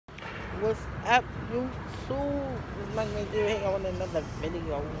What's up, YouTube? It's Mike McDeer here on another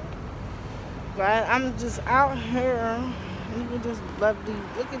video. But I'm just out here. Look at this lovely.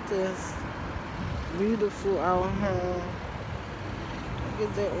 Look at this. Beautiful out here. Look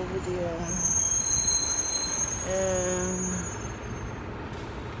at that over there. And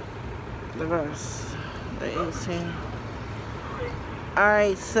the rest. The 18.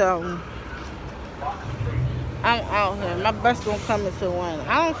 Alright, so I'm out here. My bus don't come until 1.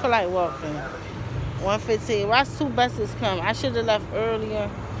 I don't feel like walking. 1:15. Watch 2 buses come. I should have left earlier,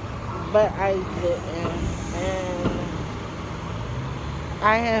 but I didn't. And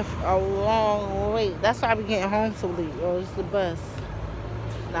I have a long wait. That's why I be getting home so late. Or it's the bus.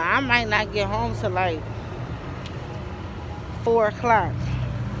 Now I might not get home till like 4 o'clock.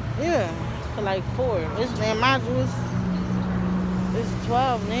 Yeah, till like 4. It's man, mind you, it's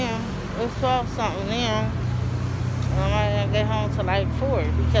 12 now. It's 12 something now. I might not get home till like 4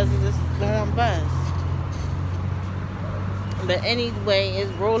 because of this going bus. But anyway,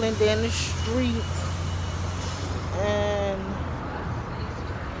 it's rolling down the street. And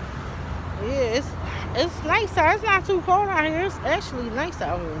yeah, it's nice out. It's not too cold out here. It's actually nice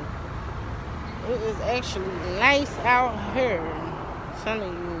out here. It is actually nice out here. I'm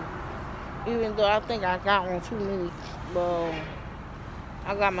telling you. Even though I think I got on too many. Well,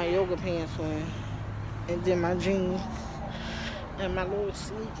 I got my yoga pants on. And then my jeans. And my little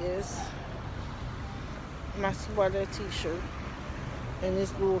sneakers. My sweater t-shirt. And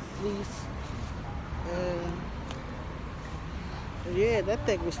this little fleece. And yeah, that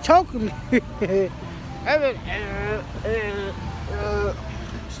thing was choking me. It's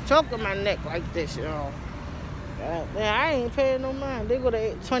choking my neck like this, y'all. Man, I ain't paying no mind. They go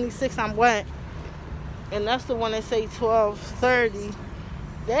to 26, I'm wet. And that's the one that say 12:30.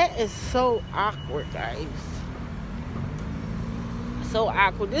 That is so awkward, guys. So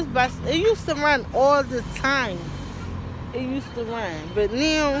awkward. This bus, it used to run all the time. It used to run. But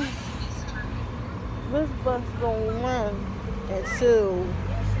now, this bus don't run until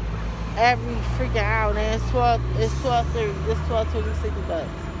every freaking hour. And it's 12:30. This 12:26 bus.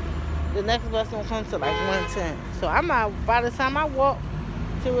 The next bus don't come till like 1:10. So I'm out. By the time I walk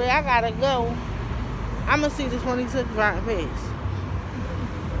to where I gotta go, I'm gonna see the 26 driving past.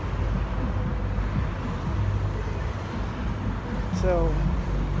 So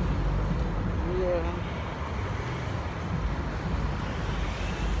yeah.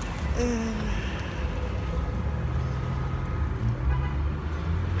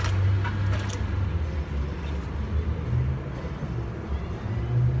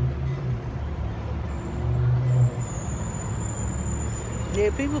 Yeah,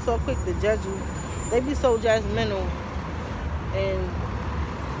 people so quick to judge you. They be so judgmental,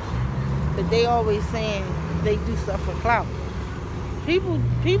 but they always saying they do stuff for clout. People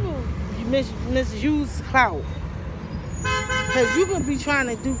misuse clout. Because you can be trying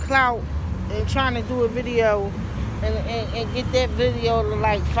to do clout and trying to do a video and get that video to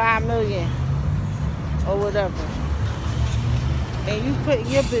like 5 million or whatever. And you put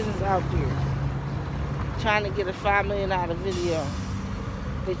your business out there trying to get a 5 million out of video.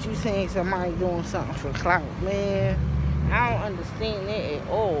 But you saying somebody doing something for clout. Man, I don't understand that at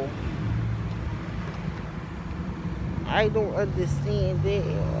all. I don't understand that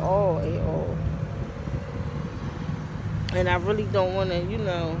at all. And I really don't want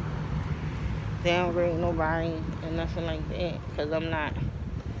to, downgrade nobody and nothing like that. Because I'm not,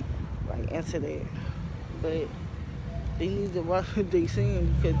 like, into that. But they need to watch what they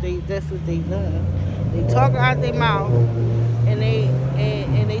saying because that's what they doing. They talk out their mouth and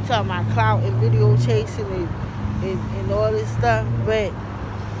they talk about clout and video chasing and all this stuff. But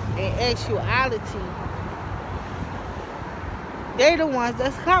in actuality, they're the ones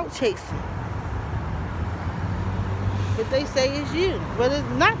that's clout chasing. But they say it's you. But it's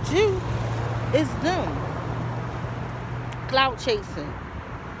not you. It's them. Clout chasing.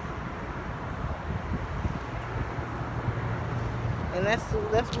 And that's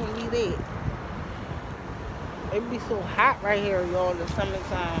what we did. It be so hot right here, y'all, in the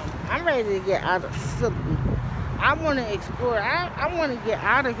summertime. I'm ready to get out of Philly. I want to explore. I want to get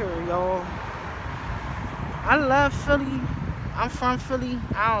out of here, y'all. I love Philly. I'm from Philly.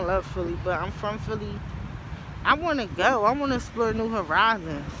 I don't love Philly, but I'm from Philly. I want to go. I want to explore new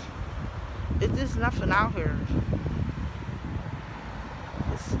horizons. It's just nothing out here.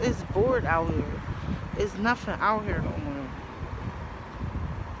 It's bored out here. It's nothing out here no more.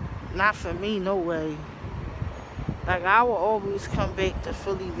 Not for me, no way. Like, I will always come back to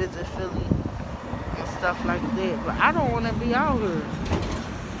Philly, visit Philly, and stuff like that. But I don't want to be out here.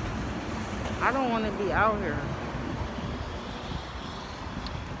 I don't want to be out here.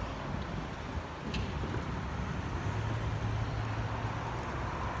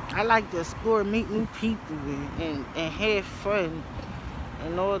 I like to explore, meet new people, and have fun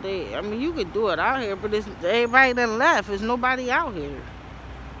and all that. I mean, you could do it out here, but it's everybody done left. There's nobody out here.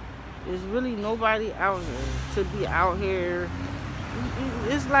 There's really nobody out here to be out here.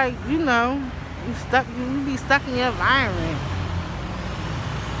 It's like, you know, you be stuck in your environment.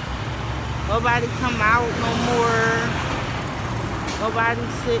 Nobody come out no more. Nobody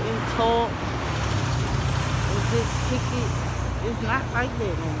sit and talk and just kick it. It's not like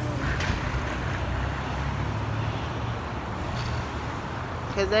that no more.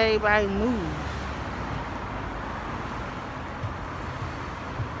 Because everybody moves.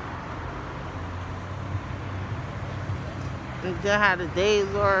 And then how the days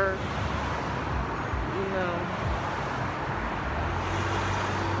are, you know,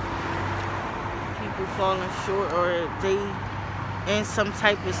 people falling short, or they in some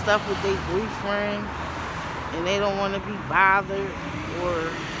type of stuff with their boyfriend and they don't want to be bothered, or,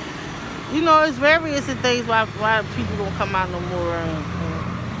 you know, it's various of things why people don't come out no more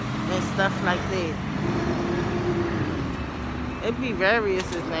and stuff like that. It be various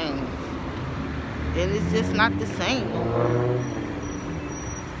of things. And it's just not the same no more.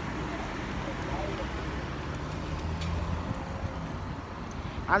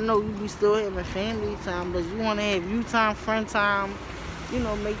 I know you be still having family time, but you want to have you time, friend time, you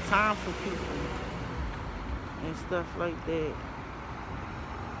know, make time for people and stuff like that.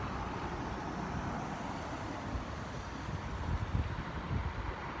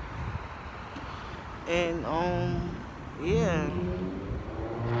 And yeah.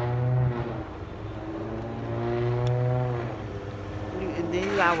 And then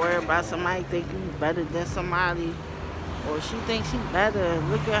you gotta worry about somebody thinking you better than somebody, or she thinks she better.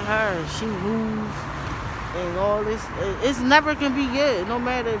 Look at her, she moves and all this. It's never can be good, no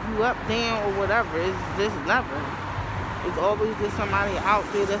matter if you up, down, or whatever. It's just never. It's always just somebody out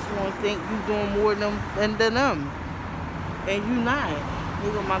there that's gonna think you doing more than them, and you not.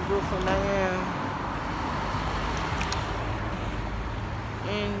 Look at my girlfriend Diane.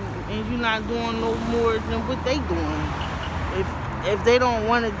 And you're not doing no more than what they doing. If they don't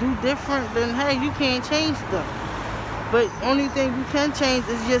want to do different, then hey, you can't change them. But only thing you can change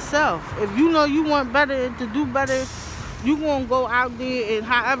is yourself. If you know you want better, to do better, you gonna go out there and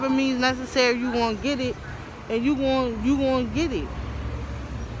however means necessary, you gonna get it, and you gonna get it.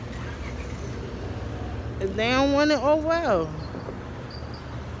 If they don't want it, oh well.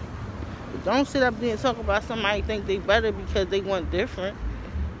 But don't sit up there and talk about somebody think they better because they want different.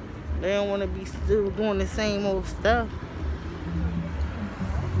 They don't want to be still doing the same old stuff.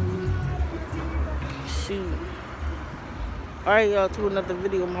 Shoot. Alright, y'all, to another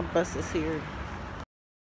video. My bus is here.